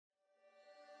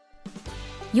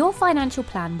Your financial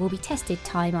plan will be tested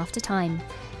time after time.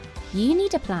 You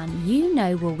need a plan you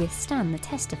know will withstand the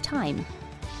test of time.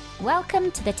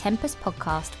 Welcome to the Tempest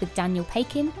Podcast with Daniel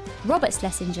Pakin, Robert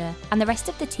Schlesinger, and the rest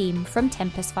of the team from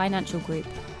Tempest Financial Group.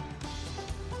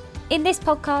 In this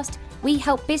podcast, we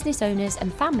help business owners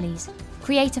and families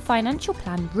create a financial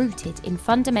plan rooted in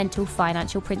fundamental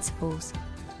financial principles.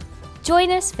 Join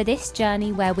us for this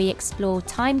journey where we explore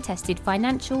time-tested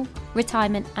financial,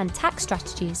 retirement, and tax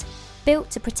strategies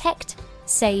built to protect,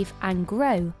 save, and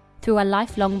grow through a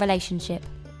lifelong relationship.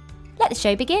 Let the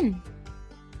show begin.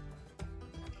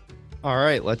 All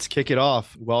right, let's kick it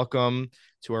off. Welcome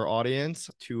to our audience,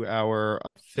 to our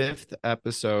fifth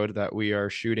episode that we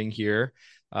are shooting here.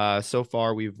 So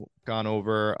far, we've gone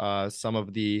over some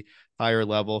of the higher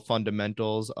level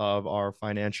fundamentals of our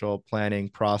financial planning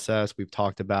process. We've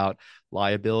talked about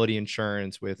liability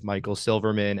insurance with Michael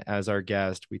Silverman as our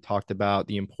guest. We talked about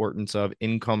the importance of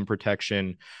income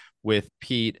protection with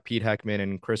Pete Heckman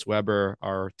and Chris Weber,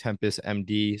 our Tempest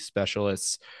MD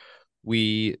specialists.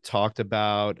 We talked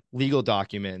about legal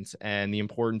documents and the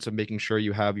importance of making sure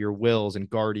you have your wills and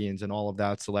guardians and all of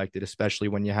that selected, especially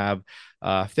when you have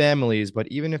families. But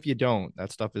even if you don't,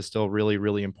 that stuff is still really,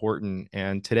 really important.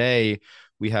 And today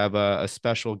we have a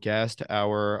special guest,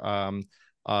 our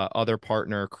other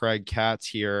partner, Craig Katz,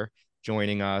 here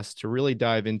joining us to really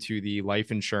dive into the life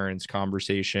insurance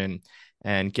conversation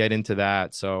and get into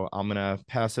that. So I'm going to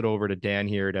pass it over to Dan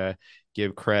here to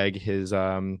give Craig his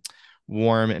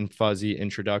warm and fuzzy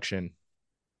introduction.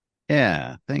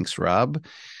 Yeah, thanks, Rob.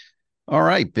 All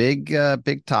right, big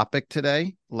topic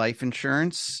today. Life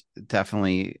insurance,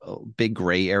 definitely a big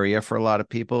gray area for a lot of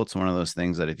people. It's one of those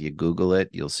things that if you Google it,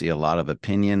 you'll see a lot of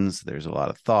opinions. There's a lot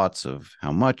of thoughts of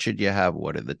how much should you have,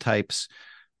 what are the types.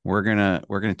 We're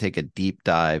gonna take a deep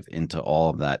dive into all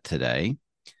of that today.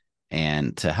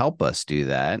 And to help us do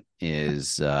that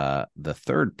is the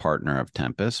third partner of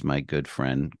Tempest, my good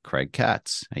friend, Craig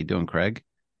Katz. How you doing, Craig?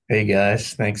 Hey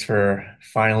guys, thanks for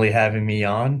finally having me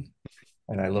on.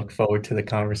 And I look forward to the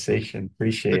conversation.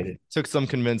 Appreciate it. Took some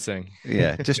convincing.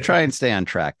 Yeah, just try and stay on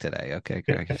track today. Okay,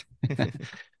 Craig.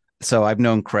 So I've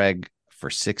known Craig for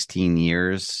 16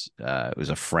 years. It was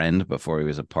a friend before he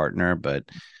was a partner, but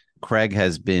Craig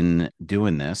has been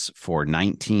doing this for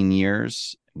 19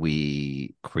 years.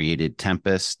 We created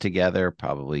Tempest together,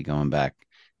 probably going back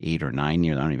 8 or 9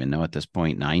 years. I don't even know at this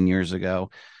point, 9 years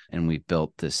ago. And we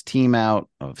built this team out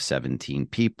of 17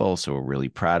 people. So we're really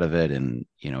proud of it. And,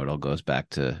 you know, it all goes back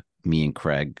to me and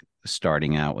Craig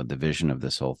starting out with the vision of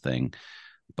this whole thing.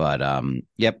 But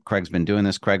yep, Craig's been doing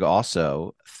this. Craig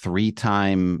also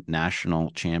 3-time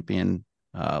national champion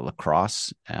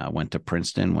lacrosse, went to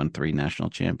Princeton, won 3 national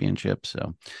championships.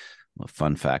 So a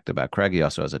fun fact about Craig, he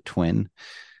also has a twin.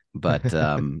 But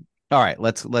all right,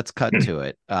 let's cut to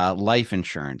it. Life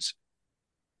insurance.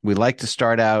 We like to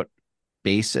start out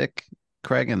basic,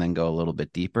 Craig, and then go a little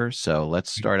bit deeper. So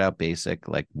let's start out basic.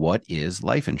 Like, what is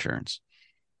life insurance?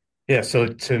 Yeah, so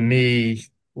to me,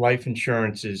 life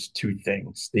insurance is 2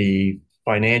 things. The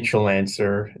financial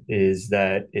answer is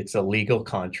that it's a legal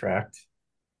contract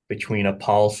between a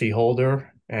policyholder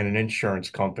and an insurance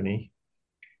company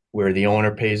where the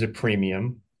owner pays a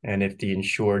premium. And if the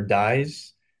insured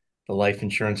dies, the life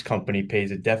insurance company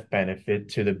pays a death benefit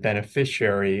to the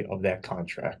beneficiary of that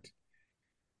contract.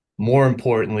 More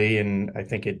importantly, and I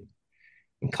think it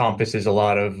encompasses a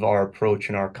lot of our approach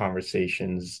in our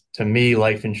conversations, to me,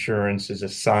 life insurance is a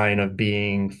sign of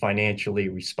being financially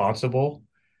responsible.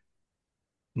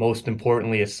 Most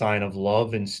importantly, a sign of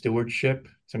love and stewardship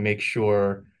to make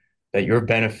sure that your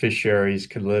beneficiaries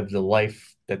could live the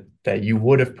life that you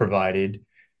would have provided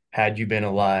had you been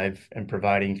alive and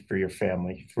providing for your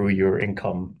family through your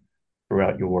income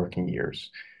throughout your working years.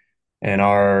 And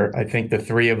I think the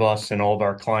 3 of us and all of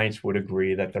our clients would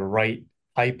agree that the right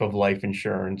type of life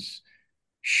insurance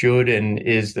should and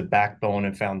is the backbone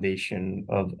and foundation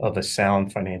of a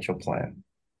sound financial plan.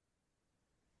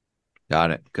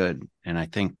 Got it. Good. And I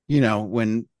think, you know,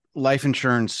 when life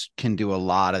insurance can do a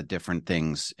lot of different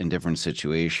things in different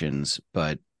situations,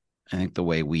 but I think the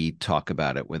way we talk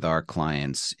about it with our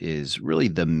clients is really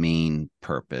the main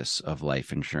purpose of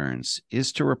life insurance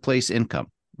is to replace income,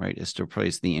 right? Is to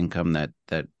replace the income that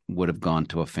would have gone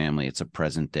to a family. It's a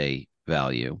present day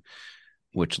value,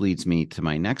 which leads me to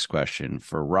my next question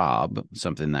for Rob.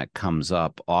 Something that comes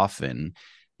up often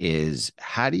is,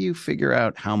 how do you figure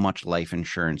out how much life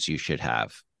insurance you should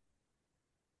have?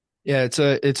 Yeah, it's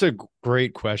a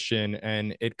great question,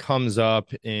 and it comes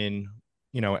up in,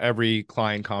 you know, every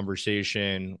client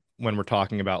conversation when we're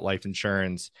talking about life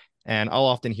insurance. And I'll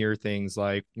often hear things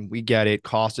like, we get it,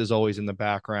 cost is always in the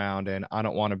background, and I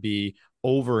don't want to be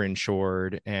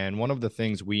overinsured. And one of the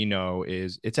things we know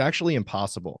is it's actually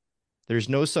impossible. There's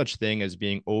no such thing as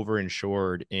being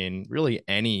overinsured in really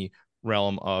any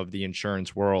realm of the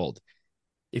insurance world.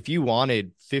 If you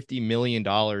wanted $50 million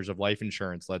of life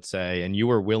insurance, let's say, and you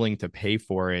were willing to pay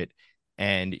for it,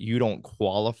 and you don't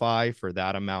qualify for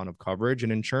that amount of coverage,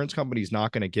 an insurance company is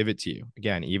not going to give it to you.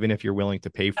 Again, even if you're willing to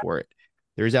pay for it,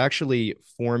 there's actually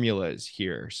formulas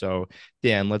here. So,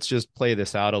 Dan, let's just play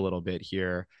this out a little bit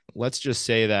here. Let's just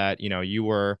say that, you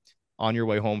were on your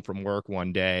way home from work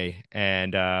one day,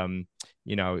 and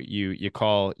you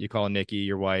call Nikki,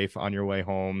 your wife, on your way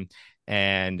home,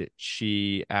 and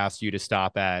she asked you to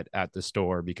stop at the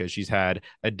store because she's had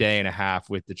a day and a half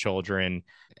with the children.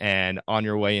 And on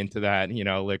your way into that,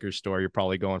 liquor store, you're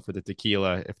probably going for the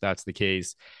tequila if that's the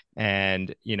case.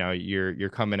 And you're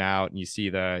coming out and you see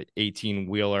the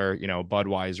 18-wheeler,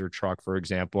 Budweiser truck, for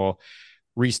example,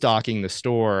 restocking the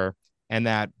store, and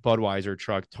that Budweiser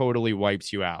truck totally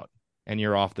wipes you out and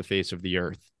you're off the face of the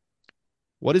earth.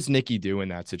 What does Nikki do in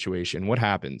that situation? What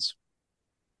happens?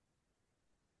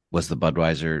 Was the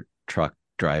Budweiser truck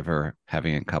driver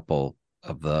having a couple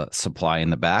of the supply in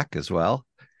the back as well?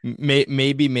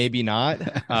 Maybe not.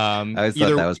 I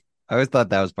always thought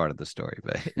that was part of the story,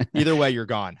 but either way, you're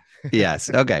gone. Yes.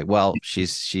 Okay. Well,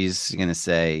 she's gonna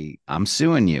say, I'm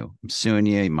suing you. I'm suing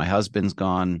you. My husband's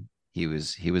gone. He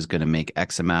was gonna make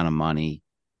X amount of money,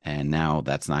 and now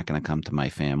that's not gonna come to my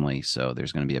family. So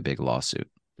there's gonna be a big lawsuit.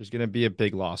 There's gonna be a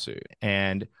big lawsuit.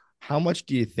 And how much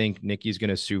do you think Nikki's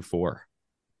gonna sue for?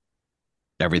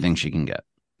 Everything she can get.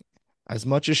 As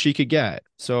much as she could get.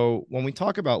 So when we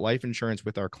talk about life insurance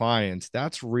with our clients,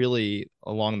 that's really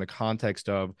along the context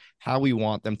of how we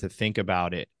want them to think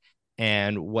about it.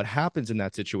 And what happens in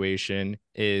that situation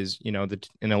is, in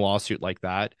a lawsuit like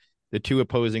that, the two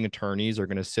opposing attorneys are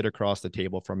going to sit across the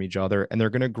table from each other, and they're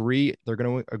going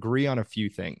to agree on a few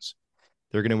things.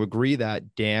 They're going to agree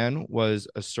that Dan was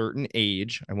a certain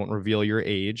age. I won't reveal your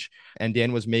age. And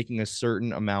Dan was making a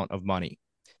certain amount of money.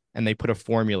 And they put a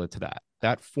formula to that.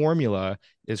 That formula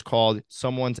is called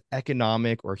someone's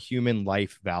economic or human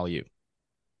life value.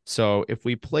 So if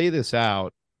we play this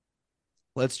out,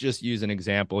 let's just use an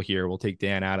example here. We'll take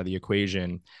Dan out of the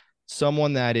equation.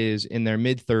 Someone that is in their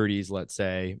mid-30s, let's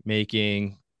say,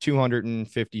 making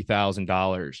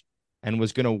 $250,000 and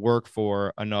was going to work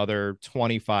for another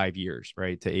 25 years,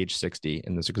 right, to age 60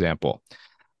 in this example.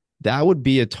 That would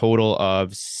be a total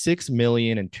of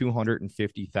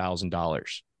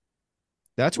 $6,250,000.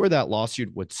 That's where that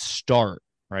lawsuit would start,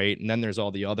 right? And then there's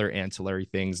all the other ancillary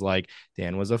things like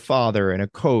Dan was a father and a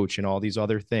coach and all these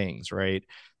other things, right?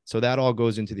 So that all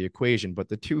goes into the equation. But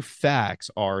the two facts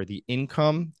are the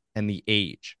income and the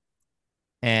age.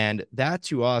 And that,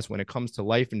 to us, when it comes to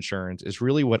life insurance, is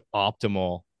really what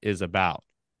optimal is about.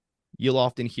 You'll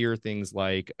often hear things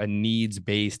like a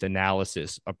needs-based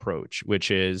analysis approach,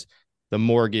 which is the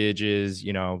mortgage is,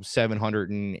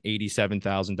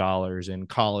 $787,000, and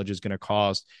college is going to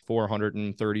cost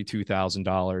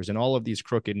 $432,000, and all of these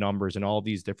crooked numbers and all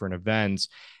these different events.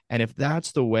 And if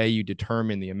that's the way you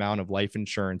determine the amount of life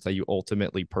insurance that you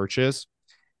ultimately purchase,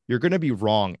 you're going to be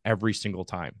wrong every single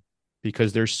time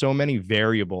because there's so many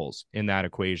variables in that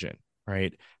equation,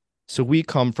 right? So we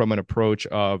come from an approach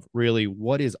of really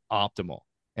what is optimal.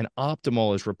 And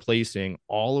optimal is replacing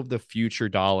all of the future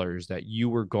dollars that you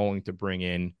were going to bring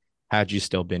in had you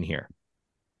still been here.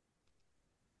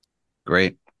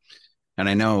 Great. And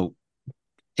I know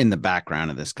in the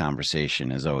background of this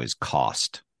conversation is always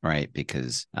cost, right?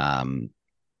 Because,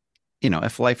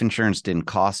 if life insurance didn't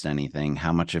cost anything,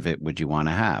 how much of it would you want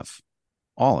to have?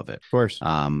 All of it. Of course.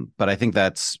 But I think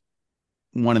that's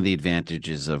one of the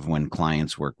advantages of when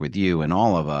clients work with you and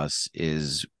all of us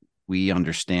is we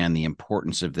understand the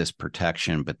importance of this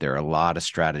protection, but there are a lot of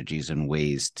strategies and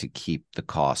ways to keep the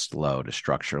cost low to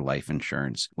structure life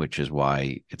insurance, which is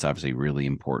why it's obviously really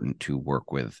important to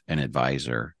work with an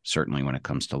advisor, certainly when it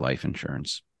comes to life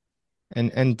insurance.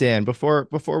 And Dan, before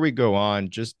we go on,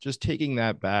 just taking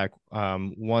that back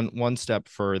one step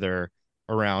further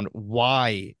around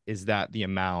why is that the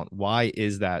amount? Why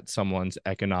is that someone's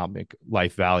economic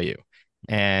life value?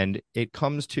 And it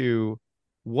comes to,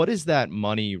 what is that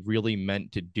money really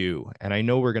meant to do? And I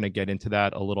know we're going to get into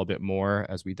that a little bit more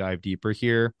as we dive deeper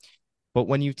here. But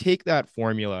when you take that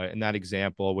formula and that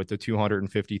example with the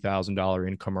 $250,000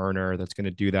 income earner that's going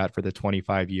to do that for the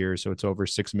 25 years, so it's over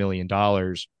 $6 million,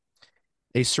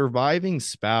 a surviving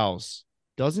spouse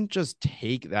doesn't just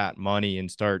take that money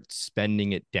and start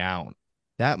spending it down.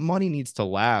 That money needs to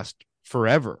last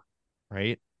forever,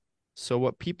 right? So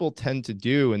what people tend to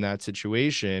do in that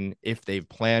situation, if they've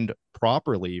planned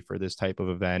properly for this type of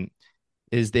event,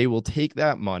 is they will take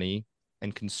that money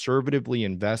and conservatively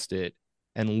invest it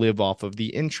and live off of the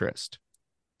interest.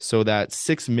 So that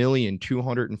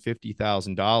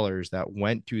 $6,250,000 that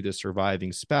went to the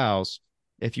surviving spouse,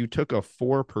 if you took a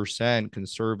 4%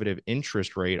 conservative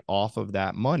interest rate off of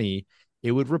that money,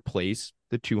 it would replace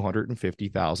the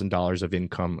 $250,000 of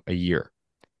income a year.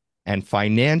 And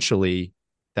financially,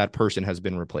 that person has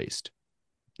been replaced.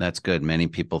 That's good. Many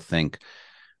people think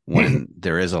when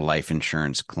there is a life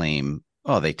insurance claim,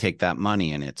 oh, they take that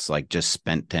money and it's like just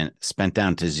spent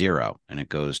down to zero and it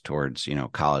goes towards,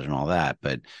 college and all that.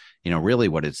 But, really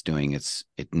what it's doing, it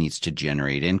needs to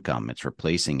generate income. It's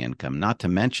replacing income, not to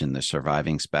mention the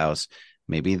surviving spouse.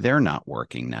 Maybe they're not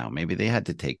working now. Maybe they had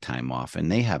to take time off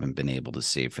and they haven't been able to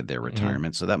save for their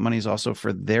retirement. So that money is also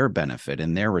for their benefit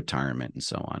and their retirement and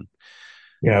so on.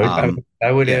 Yeah,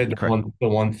 I would add correct. the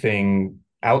one thing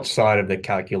outside of the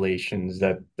calculations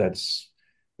that's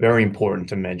very important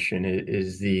to mention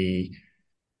is the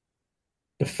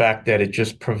fact that it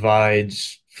just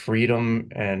provides freedom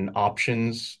and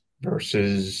options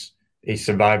versus a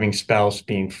surviving spouse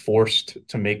being forced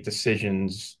to make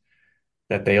decisions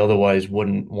that they otherwise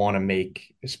wouldn't want to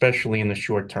make, especially in the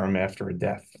short term after a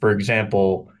death. For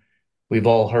example, we've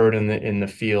all heard in the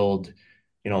field,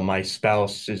 my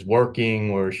spouse is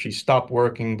working or she stopped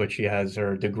working, but she has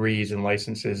her degrees and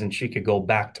licenses and she could go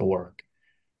back to work,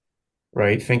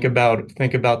 right? Think about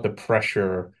the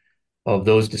pressure of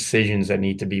those decisions that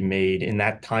need to be made in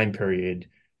that time period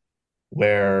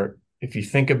where if you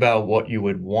think about what you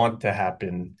would want to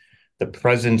happen, the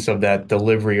presence of that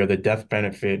delivery or the death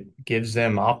benefit gives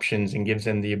them options and gives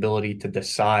them the ability to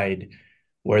decide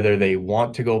whether they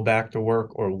want to go back to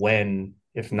work or when,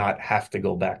 if not, have to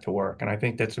go back to work. And I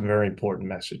think that's a very important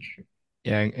message.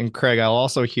 Yeah. And Craig, I'll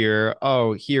also hear,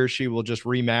 oh, he or she will just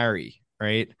remarry,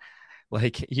 right?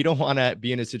 Like you don't want to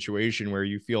be in a situation where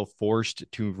you feel forced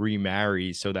to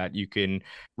remarry so that you can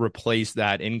replace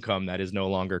that income that is no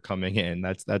longer coming in.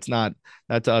 That's not,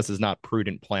 that to us is not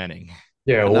prudent planning.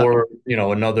 Yeah, Another,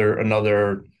 or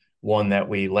another one that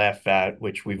we laugh at,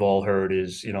 which we've all heard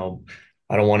is, I don't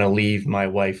want to leave my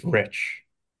wife rich,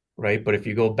 right? But if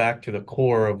you go back to the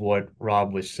core of what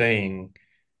Rob was saying,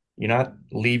 you're not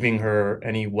leaving her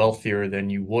any wealthier than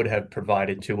you would have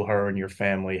provided to her and your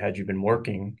family had you been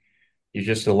working. You're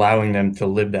just allowing them to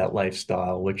live that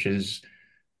lifestyle, which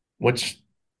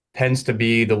tends to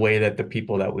be the way that the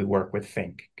people that we work with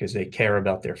think because they care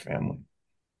about their family.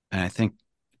 and I think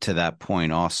to that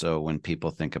point also, when people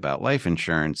think about life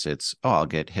insurance, it's, oh, I'll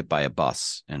get hit by a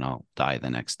bus and I'll die the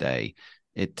next day.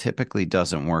 It typically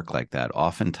doesn't work like that.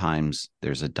 Oftentimes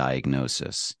there's a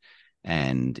diagnosis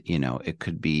and, it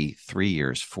could be 3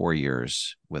 years, 4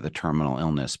 years with a terminal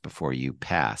illness before you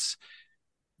pass.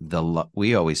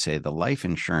 We always say the life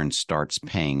insurance starts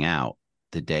paying out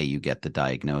the day you get the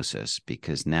diagnosis,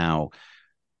 because now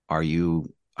are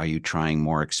you trying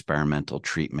more experimental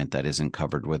treatment that isn't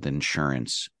covered with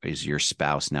insurance? Is your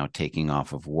spouse now taking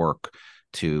off of work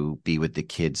to be with the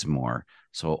kids more?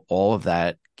 So all of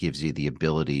that gives you the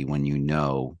ability, when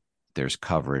there's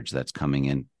coverage that's coming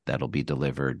in that'll be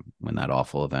delivered when that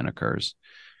awful event occurs.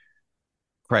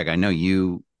 Craig, I know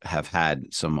you have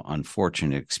had some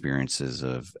unfortunate experiences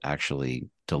of actually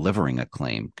delivering a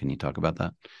claim. Can you talk about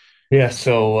that? Yeah,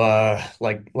 so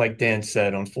like Dan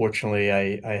said, unfortunately,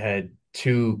 I had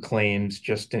two claims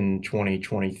just in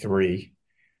 2023.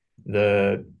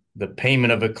 The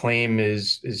payment of a claim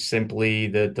is simply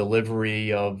the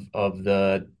delivery of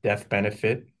the death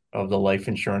benefit of the life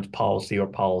insurance policy or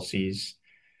policies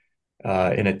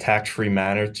in a tax-free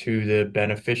manner to the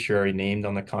beneficiary named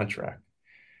on the contract.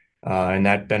 And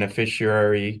that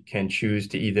beneficiary can choose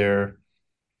to either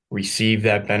receive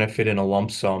that benefit in a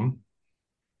lump sum,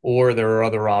 or there are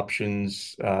other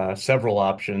options, several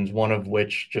options, one of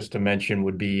which, just to mention,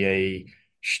 would be a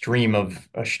stream of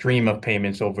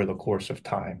payments over the course of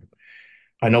time.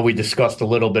 I know we discussed a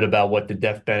little bit about what the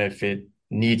death benefit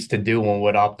needs to do and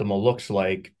what optimal looks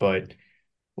like, but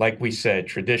like we said,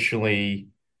 traditionally,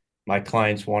 my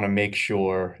clients want to make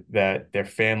sure that their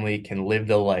family can live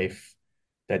the life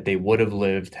that they would have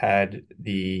lived had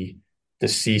the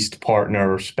deceased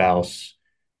partner or spouse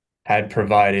had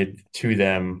provided to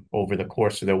them over the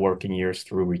course of their working years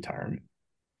through retirement.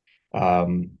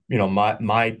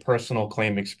 My personal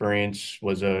claim experience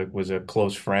was a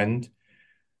close friend.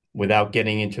 Without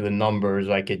getting into the numbers,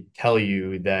 I could tell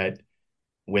you that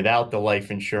without the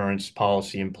life insurance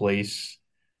policy in place,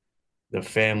 the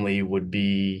family would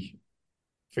be,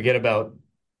 forget about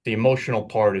the emotional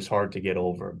part is hard to get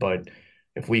over, but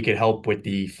if we could help with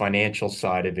the financial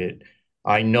side of it,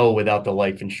 I know without the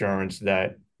life insurance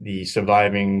that the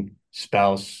surviving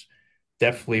spouse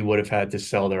definitely would have had to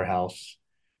sell their house,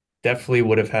 definitely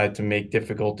would have had to make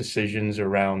difficult decisions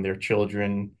around their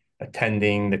children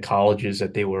attending the colleges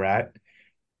that they were at.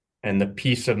 And the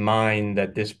peace of mind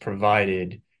that this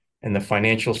provided and the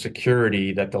financial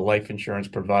security that the life insurance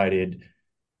provided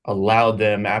allowed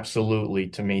them absolutely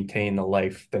to maintain the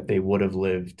life that they would have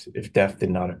lived if death did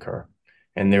not occur.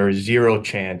 And there is zero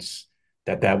chance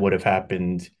that that would have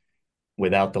happened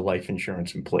without the life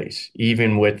insurance in place,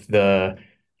 even with the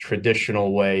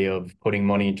traditional way of putting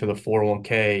money into the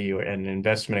 401k and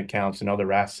investment accounts and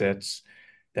other assets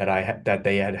that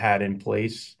they had in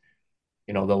place.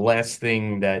 The last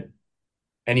thing that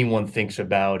anyone thinks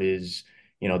about is,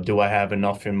 do I have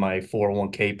enough in my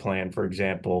 401k plan, for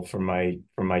example, for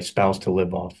my spouse to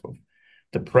live off of?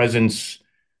 The presence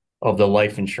of the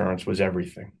life insurance was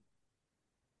everything.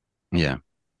 Yeah.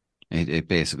 It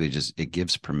basically it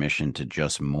gives permission to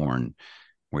just mourn,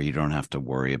 where you don't have to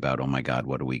worry about, oh my God,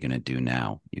 what are we going to do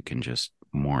now? You can just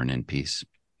mourn in peace.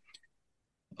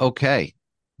 Okay.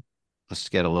 Let's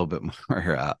get a little bit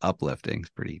more uplifting. It's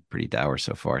pretty dour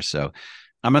so far. So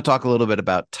I'm going to talk a little bit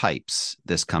about types.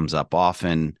 This comes up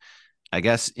often. I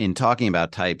guess in talking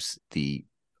about types, the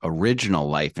original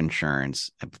life insurance,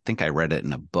 I think I read it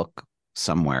in a book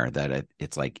somewhere that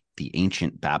it's like the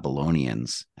ancient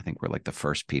Babylonians, I think, were like the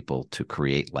first people to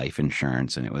create life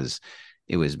insurance. And it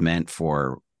was meant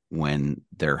for when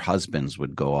their husbands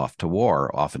would go off to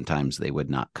war, oftentimes they would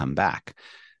not come back.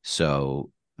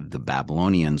 So the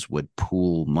Babylonians would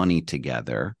pool money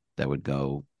together that would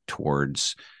go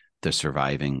towards the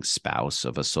surviving spouse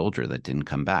of a soldier that didn't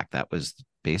come back. That was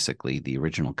basically the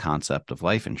original concept of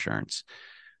life insurance.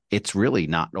 It's really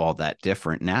not all that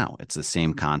different now. It's the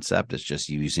same concept. It's just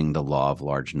using the law of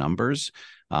large numbers.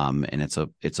 And it's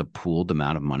a pooled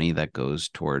amount of money that goes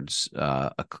towards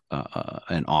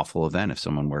an awful event. If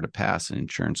someone were to pass, an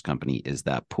insurance company is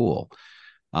that pool.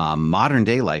 Modern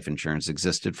day life insurance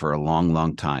existed for a long,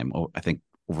 long time. I think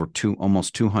over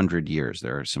almost 200 years.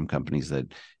 There are some companies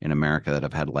that in America that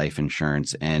have had life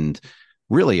insurance. And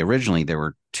really, originally, there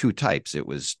were two types. It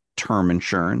was term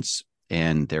insurance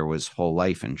and there was whole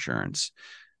life insurance.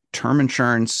 Term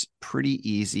insurance, pretty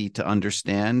easy to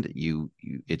understand.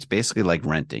 It's basically like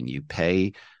renting. You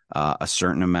pay a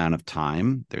certain amount of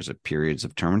time. There's a periods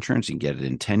of term insurance. You can get it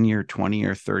in 10-year,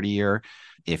 20-year, 30-year.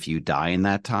 If you die in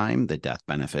that time, the death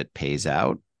benefit pays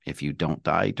out. If you don't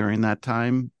die during that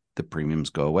time, the premiums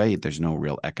go away. There's no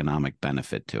real economic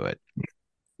benefit to it.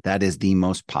 That is the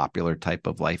most popular type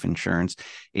of life insurance.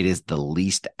 It is the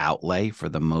least outlay for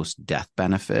the most death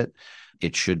benefit.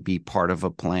 It should be part of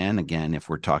a plan. Again, if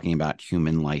we're talking about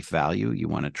human life value, you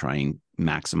want to try and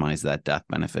maximize that death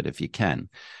benefit if you can.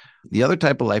 The other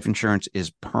type of life insurance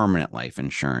is permanent life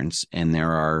insurance, and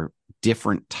there are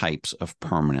different types of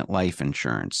permanent life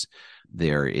insurance.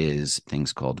 There is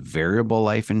things called variable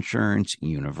life insurance,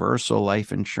 universal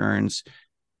life insurance,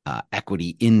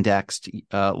 equity indexed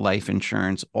life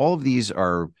insurance. All of these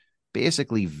are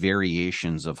basically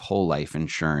variations of whole life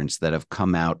insurance that have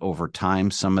come out over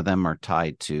time. Some of them are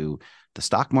tied to the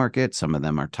stock market. Some of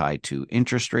them are tied to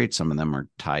interest rates. Some of them are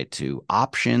tied to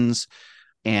options.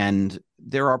 And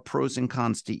there are pros and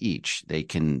cons to each. They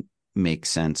can make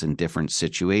sense in different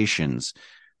situations.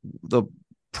 The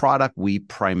product we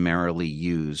primarily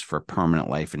use for permanent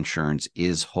life insurance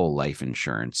is whole life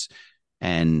insurance.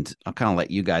 And I'll kind of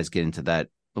let you guys get into that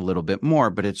a little bit more,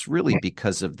 but it's really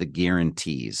because of the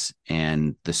guarantees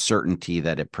and the certainty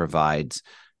that it provides,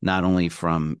 not only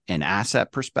from an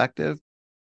asset perspective.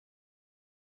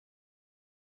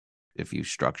 If you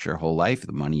structure whole life,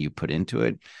 the money you put into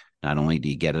it, not only do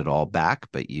you get it all back,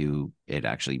 but it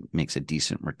actually makes a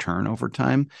decent return over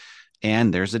time.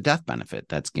 And there's a death benefit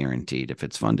that's guaranteed if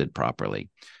it's funded properly.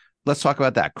 Let's talk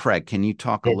about that. Craig, can you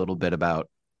talk a little bit about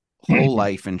whole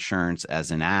life insurance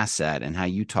as an asset and how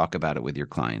you talk about it with your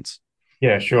clients?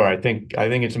 Yeah, sure. I think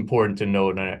it's important to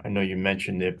note, and I know you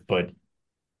mentioned it, but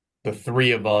the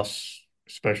three of us,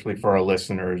 especially for our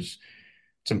listeners,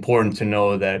 it's important to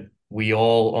know that we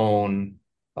all own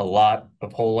a lot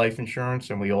of whole life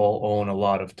insurance and we all own a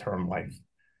lot of term life,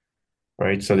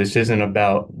 right? So this isn't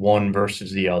about one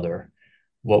versus the other.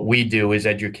 What we do is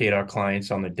educate our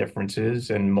clients on the differences,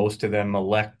 and most of them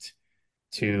elect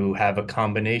to have a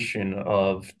combination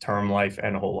of term life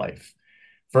and whole life.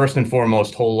 First and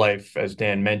foremost, whole life, as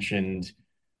Dan mentioned,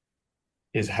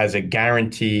 has a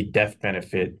guaranteed death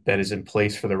benefit that is in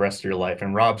place for the rest of your life.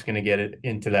 And Rob's going to get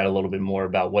into that a little bit more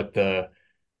about what the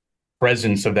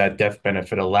presence of that death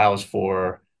benefit allows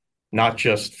for not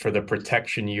just for the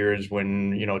protection years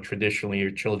when, traditionally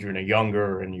your children are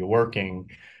younger and you're working,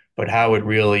 but how it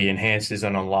really enhances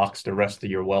and unlocks the rest of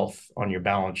your wealth on your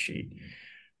balance sheet.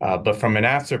 But from an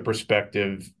asset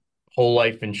perspective, whole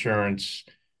life insurance,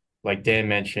 like Dan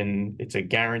mentioned, it's a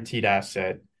guaranteed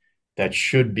asset that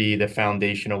should be the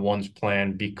foundation of one's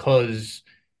plan because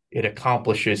it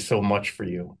accomplishes so much for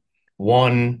you.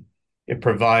 One, it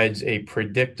provides a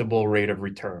predictable rate of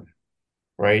return,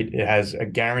 right? It has a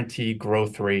guaranteed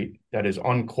growth rate that is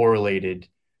uncorrelated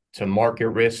to market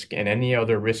risk and any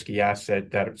other risky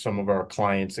asset that some of our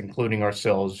clients, including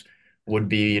ourselves, would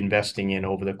be investing in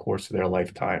over the course of their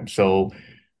lifetime. So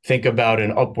think about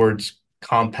an upwards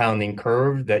compounding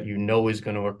curve that you know is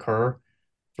going to occur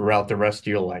throughout the rest of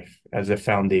your life as a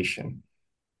foundation.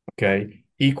 Okay.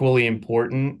 Equally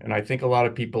important, and I think a lot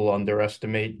of people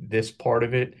underestimate this part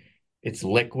of it. It's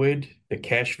liquid. The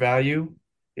cash value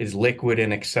is liquid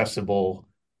and accessible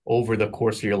over the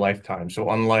course of your lifetime. So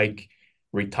unlike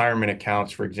retirement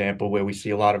accounts, for example, where we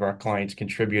see a lot of our clients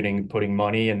contributing and putting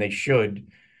money, and they should,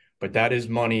 but that is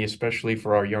money, especially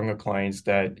for our younger clients,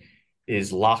 that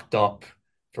is locked up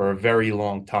for a very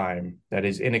long time, that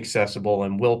is inaccessible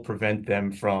and will prevent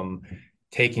them from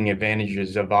taking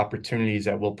advantages of opportunities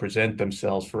that will present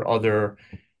themselves for other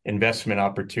investment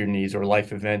opportunities or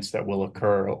life events that will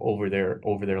occur over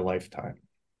their lifetime.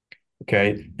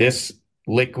 Okay, this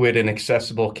liquid and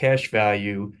accessible cash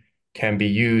value can be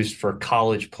used for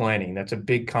college planning. That's a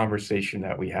big conversation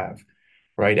that we have,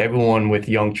 right? Everyone with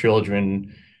young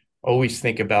children always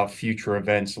think about future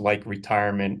events like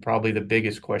retirement. Probably the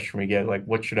biggest question we get, like,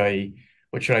 what should I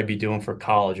be doing for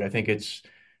college? I think it's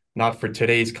not for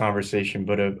today's conversation,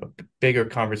 but a bigger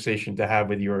conversation to have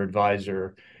with your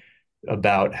advisor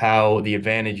about how the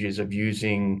advantages of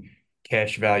using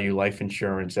cash value life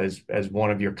insurance as one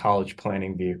of your college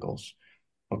planning vehicles.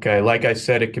 Okay, like I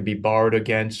said, it could be borrowed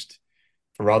against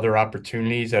for other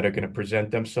opportunities that are going to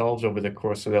present themselves over the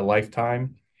course of their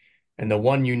lifetime. And the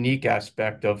one unique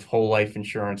aspect of whole life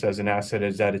insurance as an asset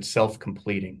is that it's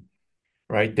self-completing,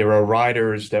 right? There are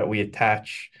riders that we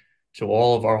attach to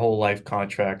all of our whole life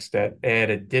contracts that add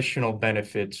additional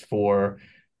benefits for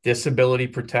disability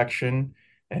protection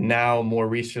and now more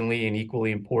recently and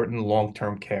equally important,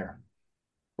 long-term care,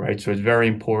 right? So it's very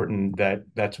important that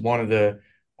that's one of the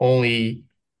only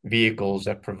vehicles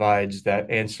that provides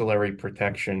that ancillary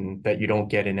protection that you don't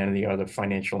get in any other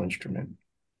financial instrument.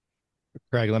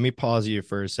 Craig, let me pause you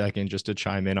for a second just to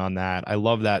chime in on that. I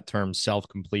love that term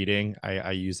self-completing.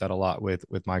 I use that a lot with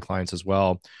my clients as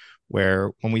well,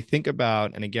 where when we think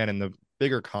about, and again, in the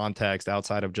bigger context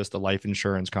outside of just the life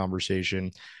insurance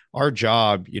conversation, our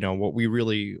job, what we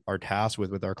really are tasked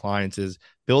with our clients is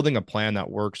building a plan that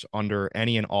works under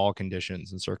any and all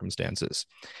conditions and circumstances.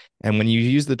 And when you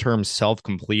use the term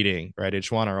self-completing, right, I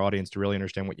just want our audience to really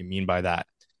understand what you mean by that.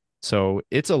 So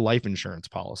it's a life insurance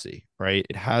policy, right?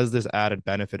 It has this added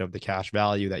benefit of the cash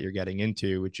value that you're getting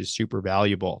into, which is super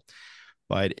valuable.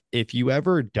 But if you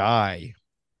ever die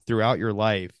throughout your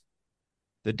life,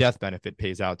 the death benefit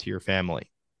pays out to your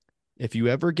family. If you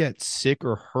ever get sick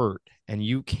or hurt and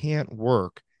you can't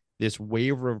work, this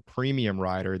waiver of premium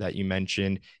rider that you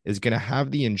mentioned is going to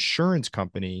have the insurance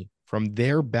company from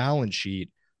their balance sheet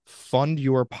fund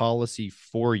your policy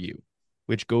for you,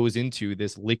 which goes into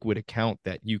this liquid account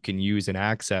that you can use and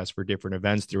access for different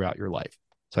events throughout your life.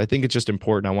 So I think it's just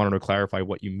important. I wanted to clarify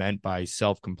what you meant by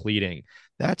self-completing.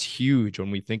 That's huge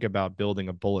when we think about building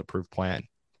a bulletproof plan.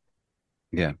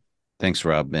 Yeah. Thanks,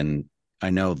 Rob. And I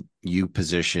know you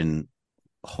position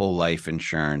whole life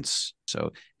insurance,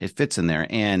 so it fits in there.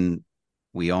 And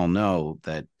we all know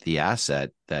that the asset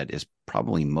that is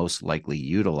probably most likely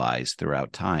utilized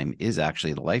throughout time is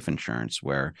actually the life insurance,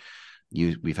 where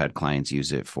we've had clients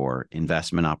use it for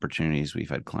investment opportunities. We've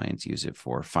had clients use it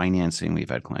for financing. We've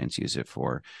had clients use it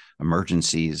for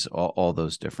emergencies, all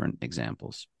those different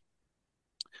examples.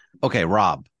 Okay,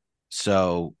 Rob.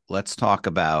 So let's talk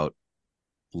about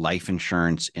life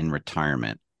insurance in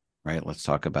retirement, right? Let's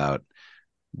talk about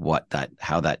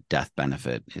how that death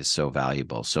benefit is so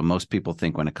valuable. So most people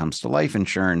think when it comes to life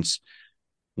insurance,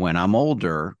 when I'm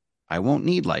older, I won't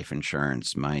need life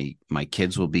insurance. My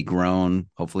kids will be grown.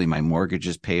 Hopefully my mortgage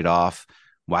is paid off.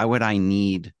 Why would I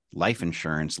need life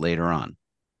insurance later on?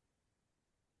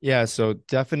 Yeah, so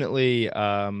definitely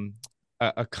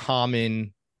a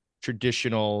common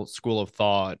traditional school of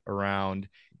thought around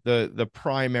the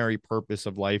primary purpose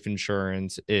of life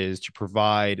insurance is to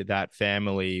provide that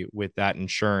family with that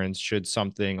insurance should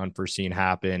something unforeseen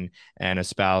happen and a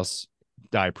spouse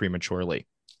die prematurely.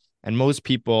 And most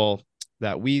people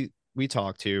that we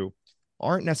talk to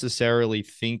aren't necessarily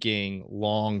thinking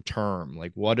long term.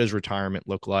 Like, what does retirement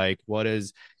look like? What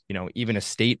does, even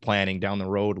estate planning down the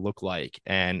road look like?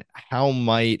 And how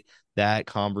might that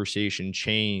conversation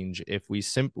change if we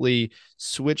simply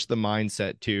switch the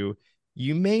mindset to,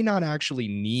 you may not actually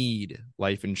need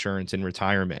life insurance in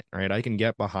retirement, right? I can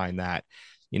get behind that.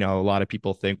 A lot of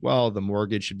people think, well, the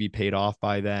mortgage should be paid off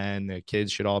by then, the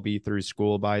kids should all be through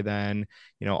school by then,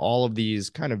 all of these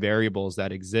kind of variables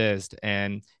that exist.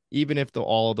 And even if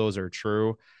all of those are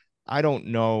true, I don't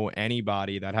know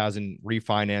anybody that hasn't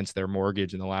refinanced their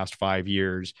mortgage in the last 5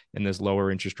 years in this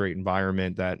lower interest rate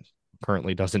environment that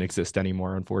currently doesn't exist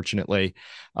anymore, unfortunately.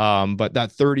 But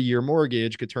that 30-year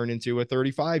mortgage could turn into a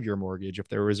 35-year mortgage if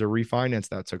there was a refinance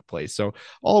that took place. So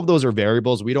all of those are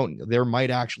variables. There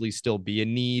might actually still be a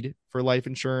need for life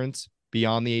insurance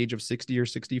beyond the age of 60 or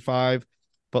 65.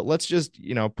 But let's just,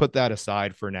 put that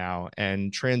aside for now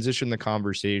and transition the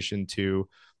conversation to,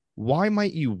 why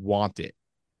might you want it?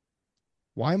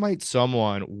 Why might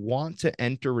someone want to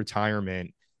enter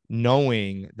retirement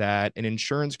knowing that an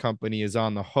insurance company is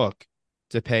on the hook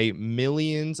to pay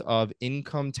millions of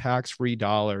income tax-free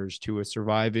dollars to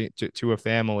a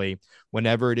family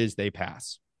whenever it is they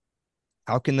pass?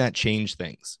 How can that change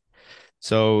things?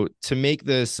 So to make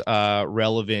this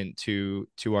relevant to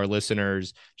our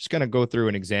listeners, just going to go through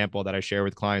an example that I share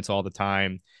with clients all the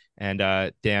time. And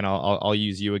Dan, I'll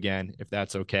use you again, if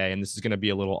that's okay. And this is going to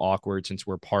be a little awkward since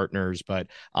we're partners, but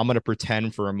I'm going to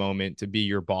pretend for a moment to be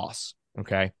your boss.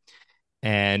 Okay.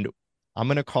 And I'm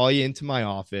going to call you into my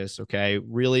office. Okay.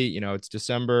 Really, it's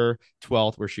December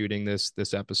 12th. We're shooting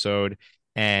this episode,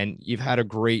 and you've had a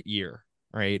great year,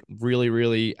 right? Really,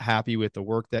 really happy with the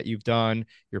work that you've done,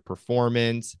 your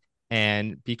performance.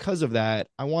 And because of that,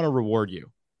 I want to reward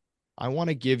you. I want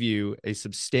to give you a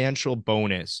substantial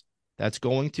bonus that's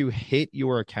going to hit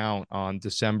your account on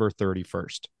December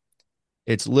 31st.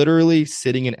 It's literally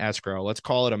sitting in escrow. Let's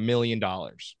call it $1 million.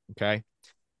 Okay.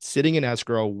 Sitting in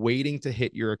escrow, waiting to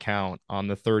hit your account on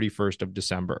the 31st of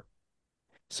December.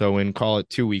 So call it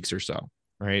 2 weeks or so,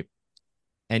 right?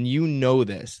 And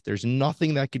this, there's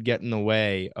nothing that could get in the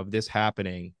way of this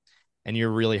happening. And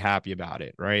you're really happy about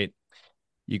it, right?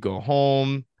 You go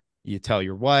home, you tell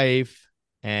your wife,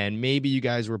 and maybe you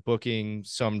guys were booking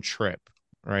some trip,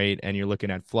 right? And you're looking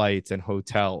at flights and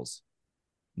hotels.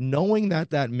 Knowing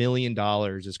that $1 million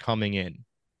is coming in,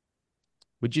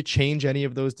 would you change any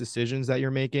of those decisions that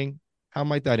you're making? How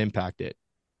might that impact it?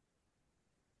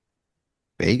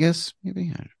 Vegas,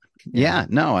 maybe? Yeah,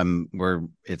 no,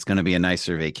 it's going to be a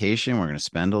nicer vacation. We're going to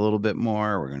spend a little bit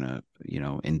more. We're going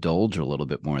to, indulge a little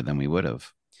bit more than we would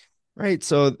have. Right.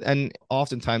 So, and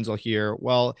oftentimes I'll hear,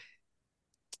 well,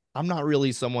 I'm not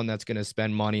really someone that's going to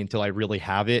spend money until I really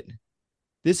have it.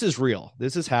 This is real.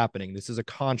 This is happening. This is a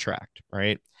contract,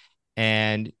 right?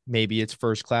 And maybe it's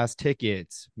first class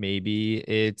tickets. Maybe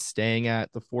it's staying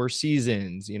at the Four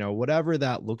Seasons, whatever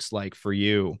that looks like for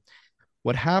you.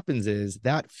 What happens is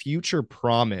that future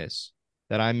promise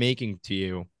that I'm making to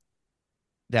you,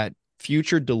 that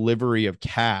future delivery of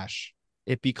cash,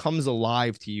 it becomes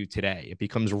alive to you today. It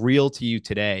becomes real to you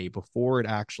today before it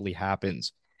actually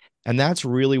happens. And that's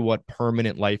really what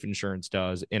permanent life insurance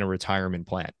does in a retirement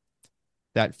plan.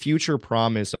 That future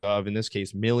promise of, in this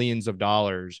case, millions of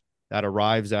dollars that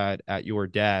arrives at your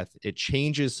death, it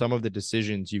changes some of the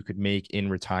decisions you could make in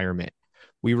retirement.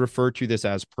 We refer to this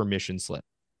as permission slip.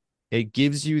 It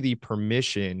gives you the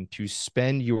permission to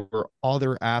spend your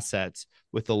other assets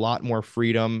with a lot more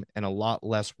freedom and a lot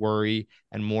less worry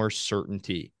and more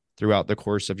certainty throughout the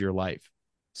course of your life.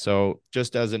 So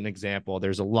just as an example,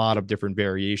 there's a lot of different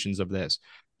variations of this.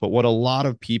 But what a lot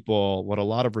of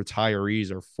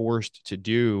retirees are forced to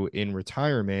do in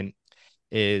retirement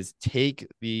is take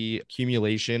the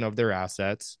accumulation of their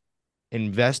assets,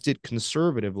 invest it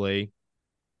conservatively,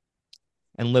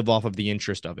 and live off of the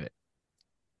interest of it.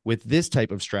 With this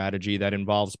type of strategy that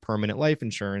involves permanent life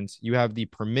insurance, you have the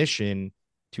permission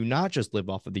to not just live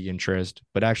off of the interest,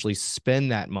 but actually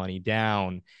spend that money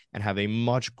down and have a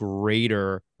much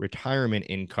greater retirement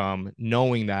income,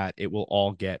 knowing that it will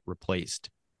all get replaced.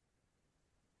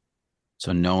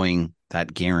 So knowing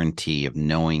that guarantee of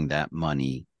knowing that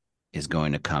money is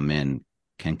going to come in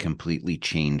can completely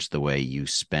change the way you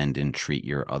spend and treat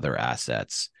your other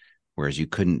assets. Whereas you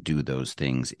couldn't do those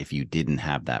things if you didn't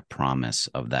have that promise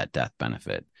of that death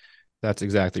benefit. That's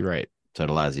exactly right. So it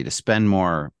allows you to spend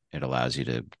more. It allows you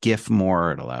to gift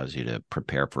more. It allows you to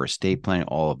prepare for estate planning,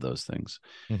 all of those things.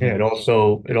 Mm-hmm. Yeah, it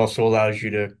also allows you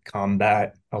to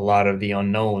combat a lot of the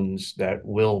unknowns that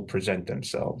will present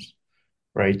themselves,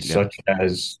 right? Yeah. Such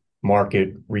as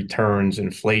market returns,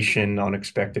 inflation,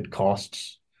 unexpected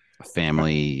costs. A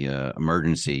family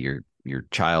emergency, your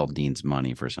child needs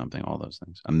money for something, all those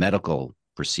things, a medical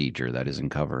procedure that isn't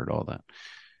covered, all that.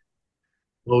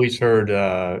 I've always heard,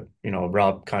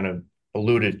 Rob kind of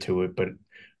alluded to it, but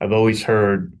I've always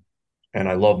heard, and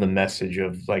I love the message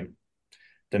of like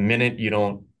the minute you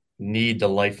don't need the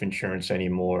life insurance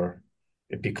anymore,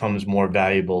 it becomes more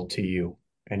valuable to you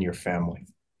and your family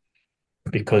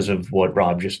because of what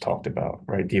Rob just talked about,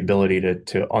 right? The ability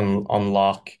to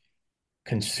unlock,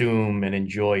 consume, and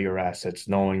enjoy your assets,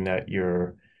 knowing that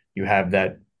you have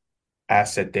that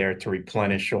asset there to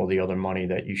replenish all the other money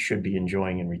that you should be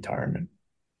enjoying in retirement.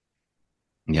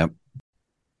 Yep.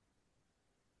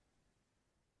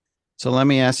 So let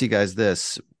me ask you guys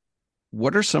this.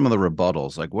 What are some of the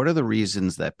rebuttals? Like, what are the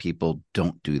reasons that people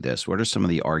don't do this? What are some of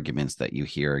the arguments that you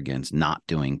hear against not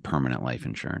doing permanent life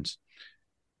insurance?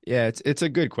 Yeah, it's a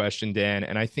good question, Dan.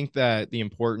 And I think that the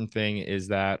important thing is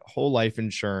that whole life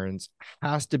insurance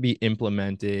has to be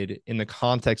implemented in the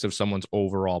context of someone's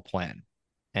overall plan.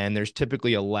 And there's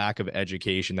typically a lack of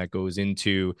education that goes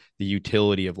into the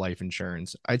utility of life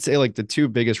insurance. I'd say like the two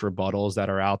biggest rebuttals that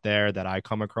are out there that I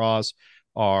come across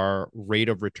are rate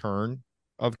of return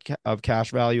of cash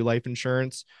value life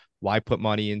insurance. Why put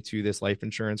money into this life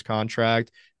insurance contract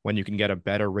when you can get a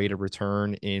better rate of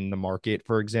return in the market,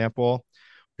 for example?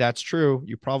 That's true.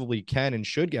 You probably can and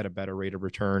should get a better rate of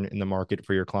return in the market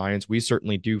for your clients. We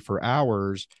certainly do for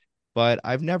ours, but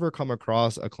I've never come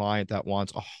across a client that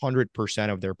wants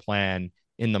 100% of their plan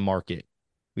in the market.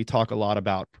 We talk a lot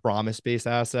about promise-based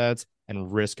assets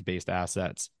and risk-based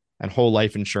assets, and whole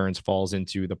life insurance falls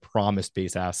into the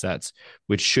promise-based assets,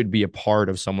 which should be a part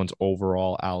of someone's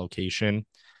overall allocation.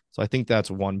 So I think that's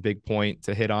one big point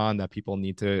to hit on that people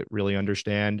need to really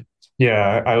understand.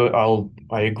 Yeah,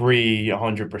 I agree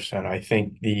 100%. I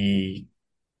think the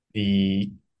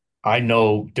I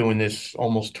know doing this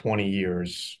almost 20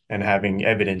 years and having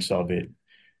evidence of it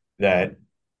that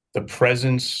the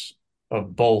presence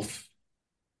of both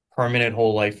permanent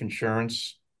whole life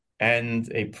insurance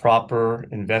and a proper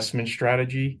investment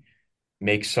strategy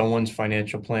makes someone's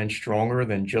financial plan stronger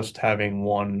than just having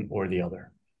one or the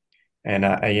other. And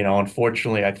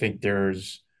unfortunately, I think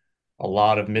there's a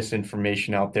lot of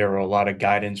misinformation out there or a lot of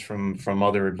guidance from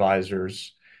other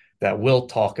advisors that will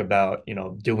talk about,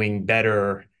 doing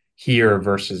better here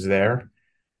versus there,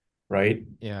 right?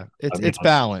 Yeah, I it's mean, it's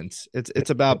balance. It's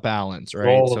about balance, it's right?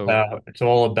 all So about it's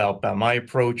all about my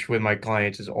approach with my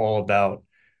clients is all about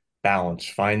balance,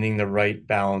 finding the right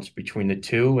balance between the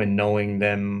two and knowing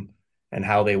them and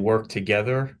how they work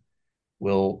together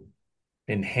will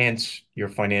enhance your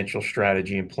financial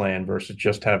strategy and plan versus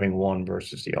just having one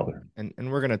versus the other. and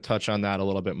we're going to touch on that a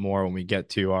little bit more when we get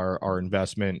to our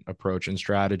investment approach and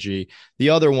strategy. The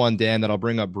other one, Dan, that I'll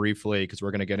bring up briefly because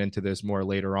we're going to get into this more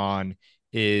later on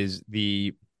is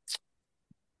the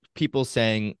people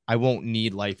saying I won't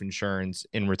need life insurance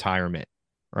in retirement,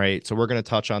 right? So we're going to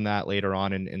touch on that later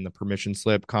on in the permission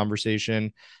slip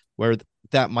conversation where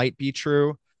that might be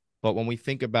true. But when we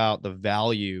think about the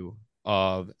value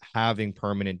of having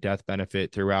permanent death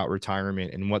benefit throughout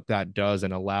retirement and what that does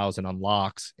and allows and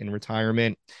unlocks in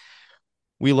retirement,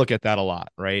 we look at that a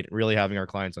lot, right? Really having our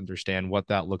clients understand what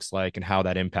that looks like and how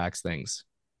that impacts things.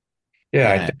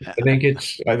 Yeah, Yeah.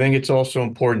 I think it's also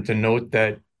important to note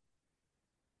that,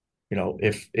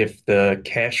 if the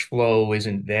cash flow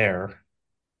isn't there,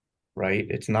 right?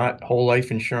 It's not whole life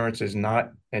insurance is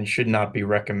not and should not be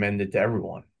recommended to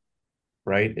everyone,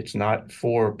 right? It's not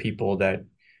for people that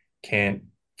can't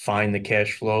find the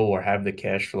cash flow or have the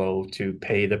cash flow to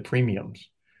pay the premiums,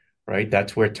 right?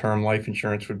 That's where term life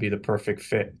insurance would be the perfect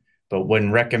fit. But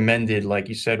when recommended, like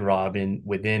you said, Rob,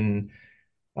 within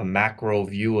a macro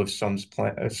view of someone's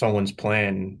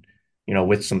plan,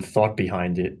 with some thought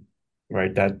behind it,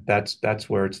 right? That's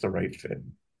where it's the right fit.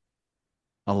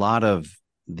 A lot of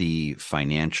the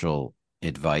financial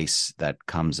advice that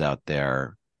comes out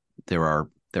there, there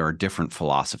are different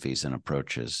philosophies and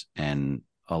approaches, and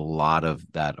a lot of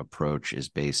that approach is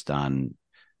based on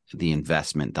the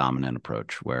investment dominant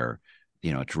approach where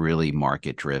it's really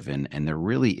market driven and there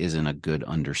really isn't a good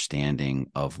understanding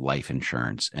of life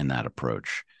insurance in that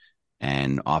approach.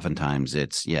 And oftentimes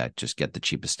it's just get the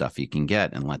cheapest stuff you can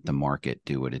get and let the market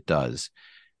do what it does.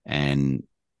 And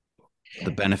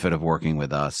the benefit of working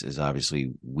with us is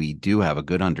obviously we do have a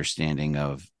good understanding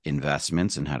of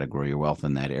investments and how to grow your wealth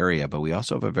in that area, but we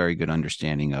also have a very good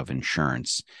understanding of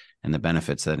insurance and the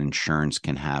benefits that insurance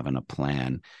can have in a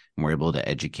plan. And we're able to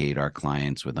educate our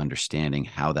clients with understanding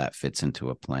how that fits into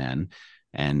a plan.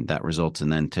 And that results in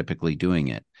then typically doing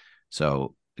it.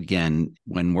 So again,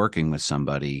 when working with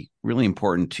somebody, really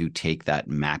important to take that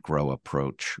macro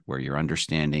approach where you're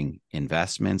understanding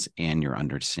investments and you're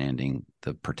understanding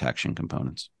the protection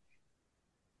components.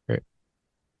 Great.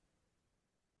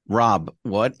 Rob,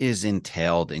 what is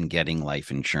entailed in getting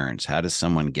life insurance? How does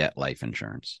someone get life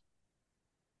insurance?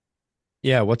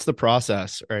 Yeah, what's the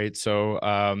process, right? So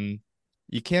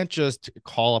you can't just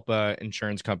call up a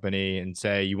insurance company and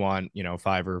say you want,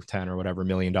 5 or 10 or whatever $1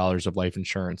 million of life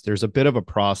insurance. There's a bit of a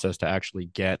process to actually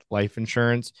get life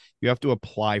insurance. You have to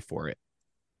apply for it.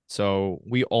 So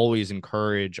we always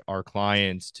encourage our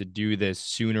clients to do this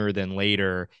sooner than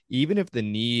later, even if the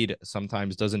need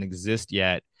sometimes doesn't exist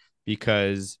yet,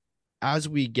 because as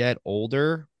we get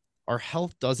older, our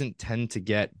health doesn't tend to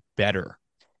get better.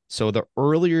 So the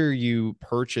earlier you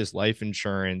purchase life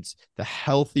insurance, the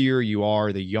healthier you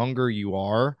are, the younger you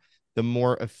are, the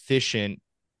more efficient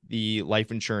the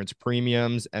life insurance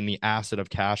premiums and the asset of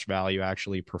cash value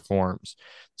actually performs.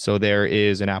 So there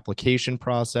is an application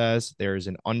process, there's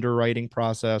an underwriting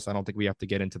process. I don't think we have to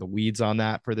get into the weeds on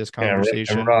that for this Yeah, and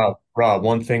conversation. Rob,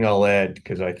 one thing I'll add,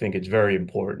 because I think it's very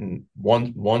important.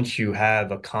 Once you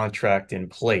have a contract in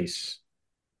place,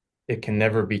 it can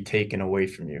never be taken away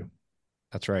from you,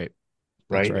 That's right.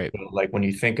 That's right? right. So, like when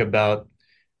you think about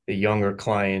the younger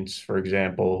clients, for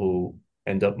example, who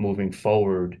end up moving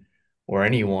forward, or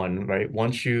anyone, right?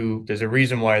 There's a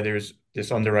reason why there's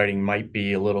this underwriting might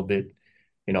be a little bit,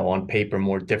 on paper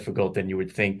more difficult than you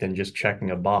would think than just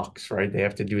checking a box, right? They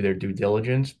have to do their due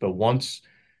diligence, but once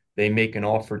they make an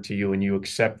offer to you and you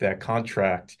accept that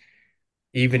contract,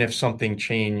 even if something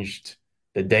changed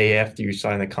the day after you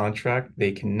sign the contract,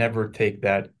 they can never take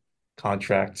that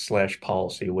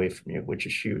contract/policy away from you, which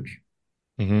is huge.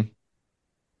 Mm-hmm.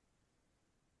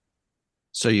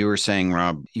 So you were saying,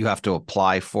 Rob, you have to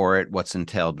apply for it. What's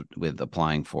entailed with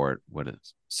applying for it? What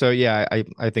is? So yeah,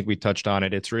 I think we touched on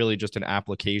it. It's really just an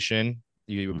application.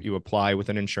 You apply with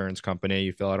an insurance company,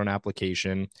 you fill out an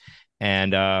application,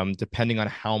 and depending on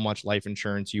how much life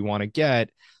insurance you want to get,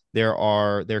 there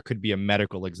could be a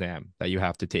medical exam that you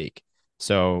have to take.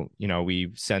 So,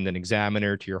 we send an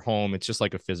examiner to your home. It's just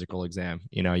like a physical exam.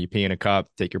 You pee in a cup,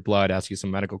 take your blood, ask you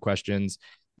some medical questions.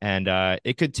 And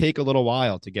it could take a little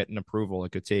while to get an approval.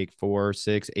 It could take 4,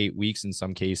 6, 8 weeks in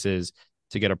some cases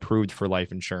to get approved for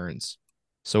life insurance.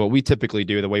 So what we typically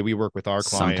do, the way we work with our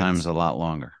Sometimes clients, a lot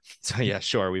longer. so yeah,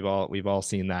 sure, we've all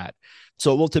seen that.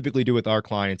 So what we'll typically do with our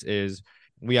clients is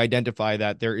we identify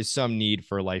that there is some need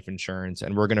for life insurance,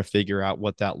 and we're going to figure out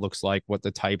what that looks like, what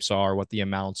the types are, what the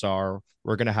amounts are.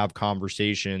 We're going to have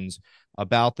conversations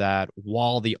about that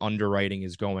while the underwriting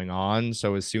is going on.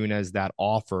 So as soon as that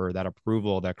offer, that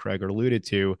approval that Craig alluded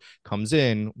to comes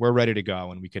in, we're ready to go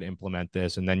and we could implement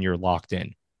this, and then you're locked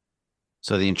in.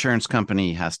 So the insurance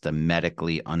company has to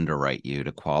medically underwrite you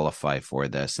to qualify for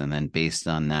this. And then based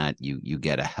on that, you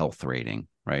get a health rating,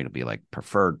 right? It'll be like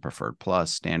preferred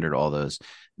plus, standard, all those.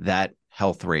 That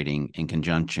health rating in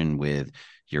conjunction with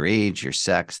your age, your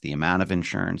sex, the amount of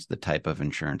insurance, the type of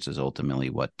insurance is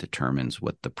ultimately what determines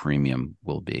what the premium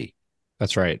will be.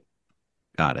 That's right.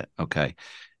 Got it. Okay.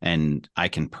 And I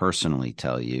can personally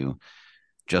tell you,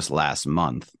 just last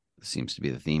month, seems to be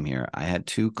the theme here, I had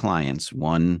 2 clients,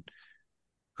 one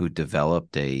who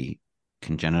developed a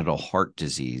congenital heart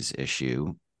disease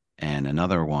issue, and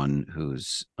another one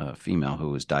who's a female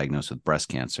who was diagnosed with breast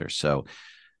cancer. So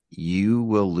you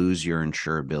will lose your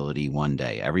insurability one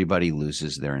day. Everybody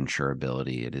loses their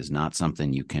insurability. It is not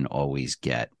something you can always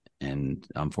get. And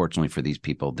unfortunately for these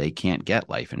people, they can't get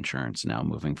life insurance now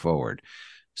moving forward.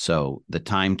 So the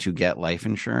time to get life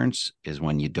insurance is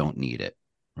when you don't need it,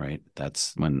 right?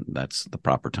 That's the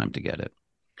proper time to get it.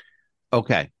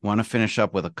 Okay, want to finish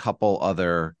up with a couple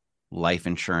other life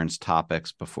insurance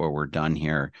topics before we're done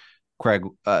here. Craig,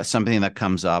 something that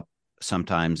comes up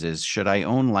sometimes is, should I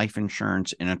own life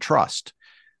insurance in a trust?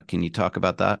 Can you talk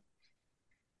about that?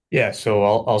 Yeah, so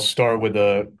I'll start with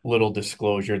a little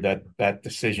disclosure that that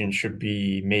decision should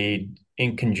be made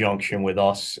in conjunction with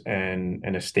us and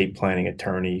an estate planning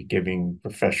attorney giving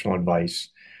professional advice.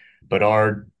 But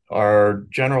our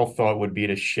general thought would be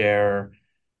to share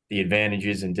the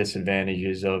advantages and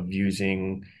disadvantages of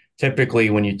using, typically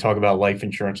when you talk about life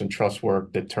insurance and trust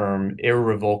work, the term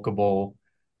irrevocable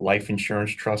life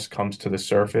insurance trust comes to the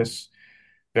surface.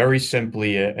 Very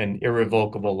simply, an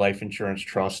irrevocable life insurance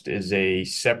trust is a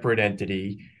separate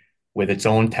entity with its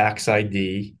own tax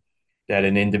ID that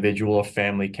an individual or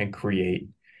family can create.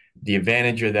 The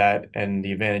advantage of that and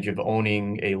the advantage of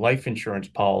owning a life insurance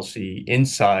policy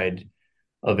inside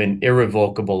of an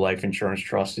irrevocable life insurance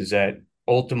trust is that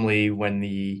ultimately, when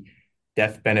the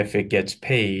death benefit gets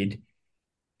paid,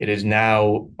 it is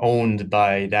now owned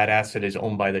by that asset is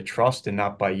owned by the trust and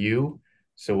not by you.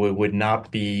 So it would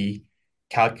not be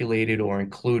calculated or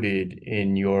included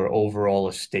in your overall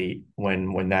estate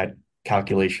when that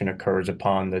calculation occurs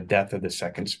upon the death of the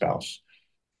second spouse.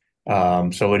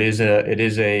 So it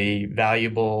is a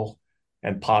valuable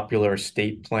and popular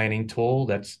estate planning tool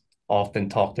that's often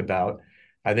talked about.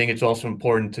 I think it's also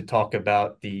important to talk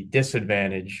about the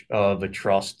disadvantage of a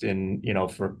trust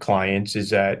for clients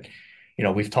is that,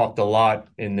 we've talked a lot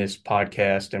in this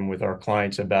podcast and with our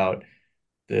clients about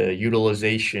the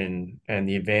utilization and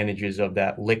the advantages of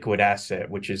that liquid asset,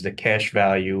 which is the cash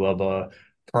value of a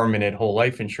permanent whole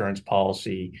life insurance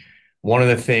policy. One of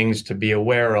the things to be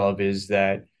aware of is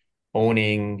that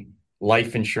owning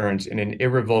life insurance in an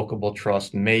irrevocable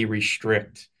trust may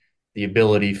restrict the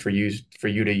ability for you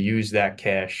to use that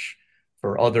cash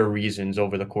for other reasons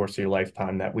over the course of your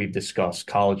lifetime that we've discussed: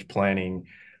 college planning,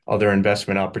 other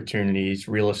investment opportunities,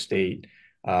 real estate,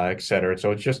 et cetera.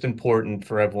 So it's just important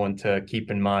for everyone to keep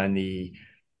in mind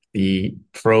the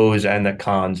pros and the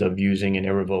cons of using an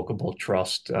irrevocable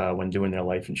trust when doing their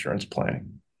life insurance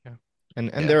planning. Yeah. And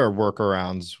there are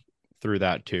workarounds through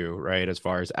that too, right? As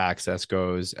far as access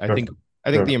goes. I think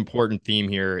the important theme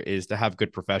here is to have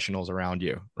good professionals around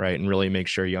you, right? And really make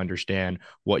sure you understand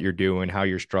what you're doing, how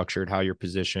you're structured, how you're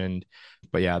positioned.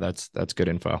 But yeah, that's good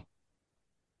info.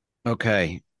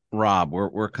 Okay, Rob,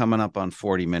 we're coming up on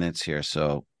 40 minutes here,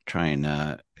 so try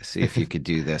and see if you could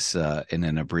do this in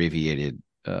an abbreviated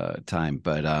time.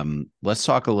 But let's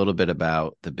talk a little bit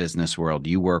about the business world.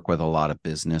 You work with a lot of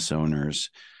business owners.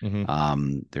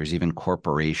 There's even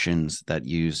corporations that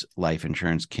use life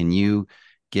insurance. Can you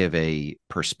give a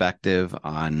perspective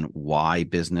on why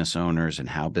business owners and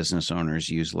how business owners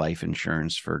use life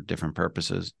insurance for different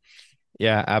purposes?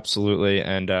 Yeah, absolutely.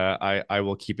 And I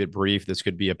will keep it brief. This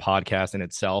could be a podcast in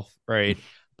itself, right?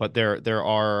 But there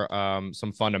are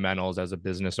some fundamentals as a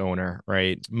business owner,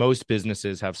 right? Most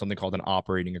businesses have something called an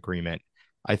operating agreement.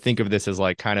 I think of this as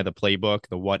like kind of the playbook,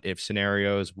 the what if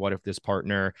scenarios. What if this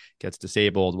partner gets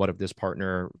disabled? What if this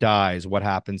partner dies? What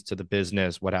happens to the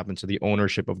business? What happens to the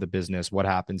ownership of the business? What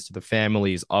happens to the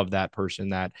families of that person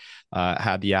that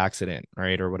had the accident,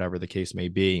 right? Or whatever the case may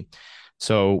be.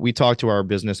 So we talk to our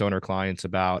business owner clients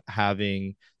about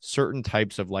having certain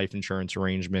types of life insurance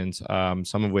arrangements,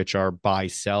 some of which are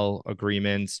buy-sell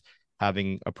agreements,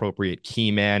 having appropriate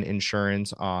key man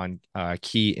insurance on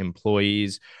key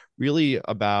employees, really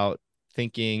about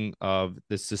thinking of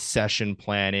the succession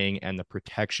planning and the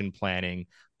protection planning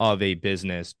of a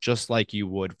business, just like you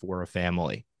would for a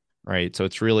family. Right. So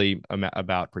it's really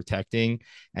about protecting,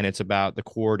 and it's about the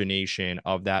coordination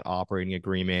of that operating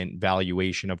agreement,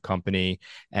 valuation of company,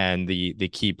 and the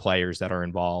key players that are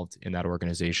involved in that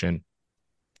organization.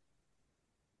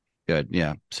 Good.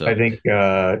 Yeah. So I think,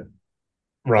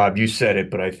 Rob, you said it,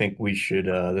 but I think we should,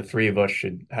 the three of us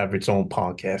should have its own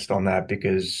podcast on that,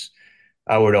 because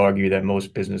I would argue that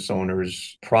most business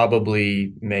owners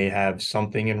probably may have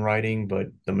something in writing, but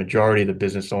the majority of the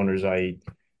business owners I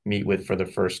meet with for the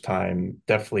first time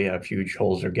definitely have huge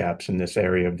holes or gaps in this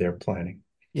area of their planning.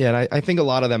 Yeah, and I think a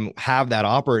lot of them have that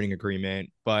operating agreement,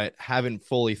 but haven't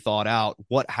fully thought out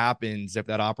what happens if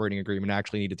that operating agreement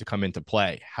actually needed to come into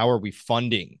play. How are we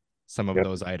funding some of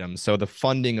those items? So the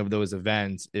funding of those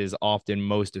events is often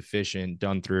most efficient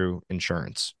done through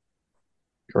insurance.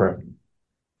 Correct.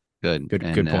 Good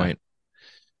point.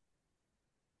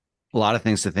 A lot of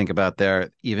things to think about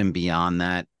there. Even beyond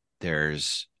that,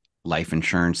 there's life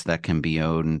insurance that can be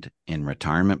owned in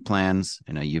retirement plans.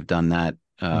 I know you've done that,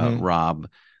 Rob.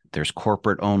 There's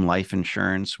corporate owned life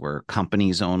insurance where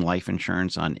companies own life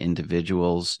insurance on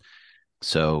individuals.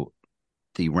 So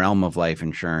the realm of life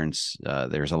insurance,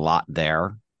 there's a lot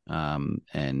there.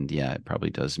 And yeah, it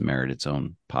probably does merit its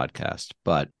own podcast.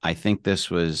 But I think this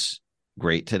was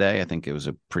great today. I think it was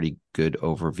a pretty good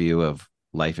overview of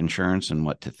life insurance and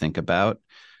what to think about.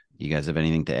 You guys have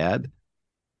anything to add?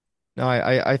 No,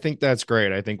 I think that's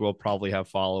great. I think we'll probably have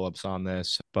follow-ups on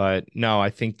this, but no, I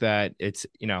think that it's,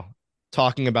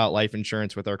 talking about life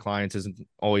insurance with our clients isn't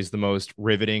always the most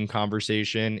riveting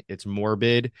conversation. It's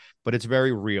morbid, but it's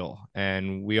very real.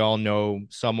 And we all know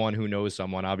someone who knows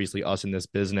someone. Obviously, us in this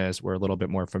business, we're a little bit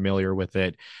more familiar with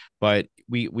it, but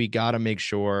we got to make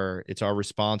sure it's our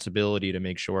responsibility to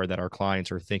make sure that our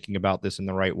clients are thinking about this in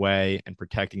the right way and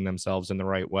protecting themselves in the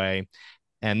right way.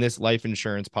 And this life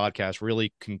insurance podcast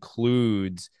really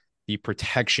concludes the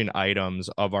protection items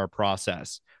of our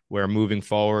process, where moving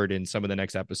forward in some of the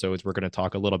next episodes, we're going to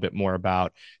talk a little bit more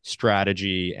about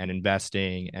strategy and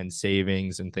investing and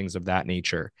savings and things of that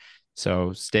nature.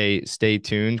 So stay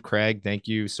tuned. Craig, thank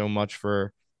you so much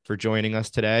for joining us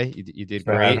today. You did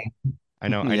great. I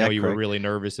know Yeah, you were Craig. really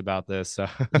nervous about this. So.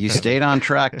 You stayed on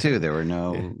track too. There were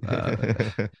no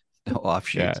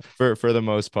offshoots. For the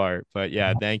most part. But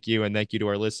yeah, thank you. And thank you to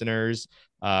our listeners.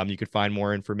 You could find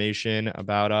more information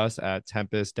about us at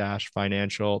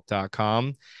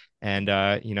tempest-financial.com. And,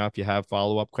 if you have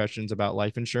follow-up questions about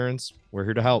life insurance, we're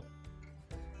here to help.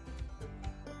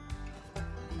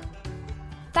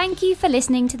 Thank you for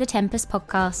listening to the Tempest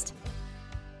podcast.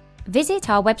 Visit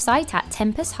our website at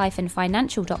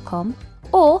tempest-financial.com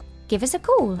or give us a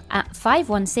call at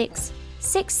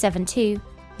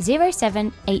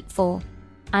 516-672-0784.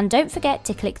 And don't forget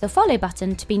to click the follow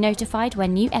button to be notified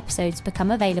when new episodes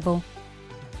become available.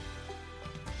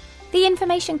 The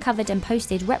information covered and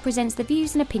posted represents the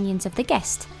views and opinions of the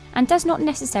guest and does not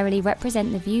necessarily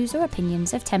represent the views or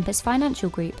opinions of Tempest Financial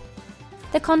Group.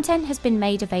 The content has been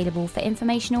made available for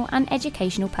informational and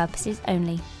educational purposes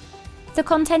only. The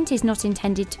content is not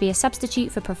intended to be a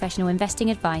substitute for professional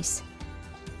investing advice.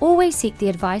 Always seek the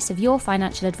advice of your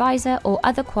financial advisor or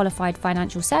other qualified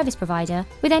financial service provider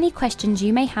with any questions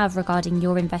you may have regarding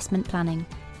your investment planning.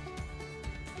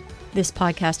 This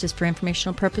podcast is for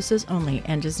informational purposes only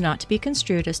and is not to be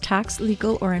construed as tax,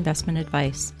 legal, or investment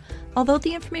advice. Although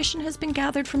the information has been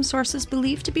gathered from sources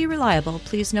believed to be reliable,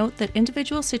 please note that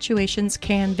individual situations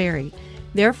can vary.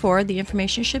 Therefore, the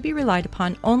information should be relied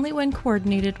upon only when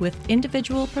coordinated with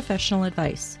individual professional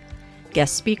advice.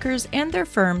 Guest speakers and their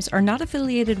firms are not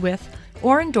affiliated with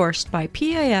or endorsed by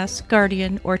PAS,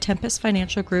 Guardian, or Tempest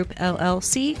Financial Group,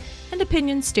 LLC, and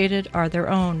opinions stated are their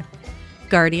own.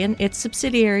 Guardian, its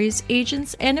subsidiaries,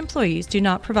 agents, and employees do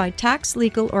not provide tax,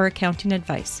 legal, or accounting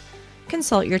advice.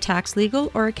 Consult your tax, legal,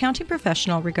 or accounting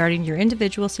professional regarding your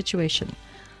individual situation.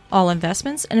 All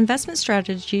investments and investment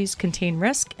strategies contain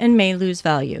risk and may lose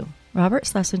value. Robert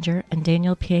Schlesinger and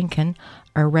Daniel Pienkin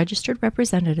are registered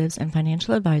representatives and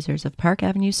financial advisors of Park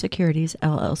Avenue Securities,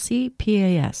 LLC,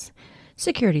 PAS.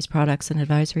 Securities products and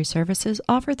advisory services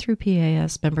offered through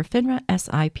PAS member FINRA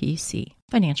SIPC.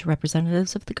 Financial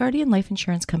representatives of the Guardian Life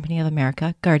Insurance Company of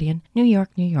America, Guardian, New York,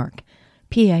 New York.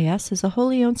 PAS is a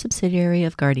wholly owned subsidiary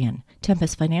of Guardian.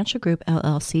 Tempest Financial Group,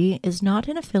 LLC is not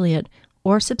an affiliate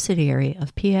or subsidiary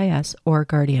of PAS or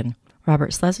Guardian.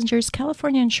 Robert Schlesinger's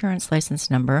California Insurance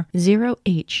License Number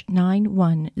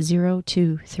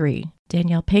 0H91023.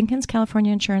 Danielle Pinkin's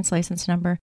California Insurance License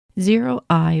Number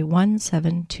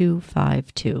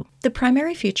 0I17252. The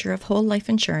primary feature of whole life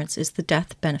insurance is the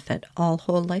death benefit. All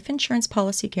whole life insurance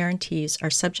policy guarantees are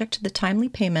subject to the timely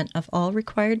payment of all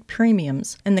required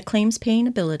premiums and the claims paying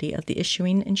ability of the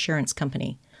issuing insurance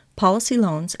company. Policy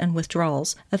loans and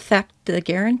withdrawals affect the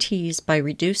guarantees by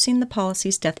reducing the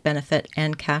policy's death benefit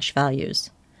and cash values.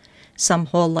 Some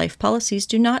whole life policies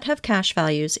do not have cash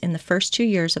values in the first 2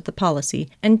 years of the policy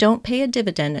and don't pay a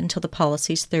dividend until the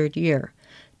policy's third year.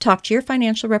 Talk to your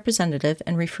financial representative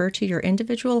and refer to your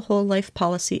individual whole life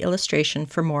policy illustration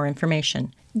for more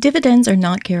information. Dividends are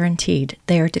not guaranteed.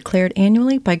 They are declared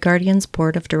annually by Guardian's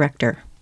Board of Directors.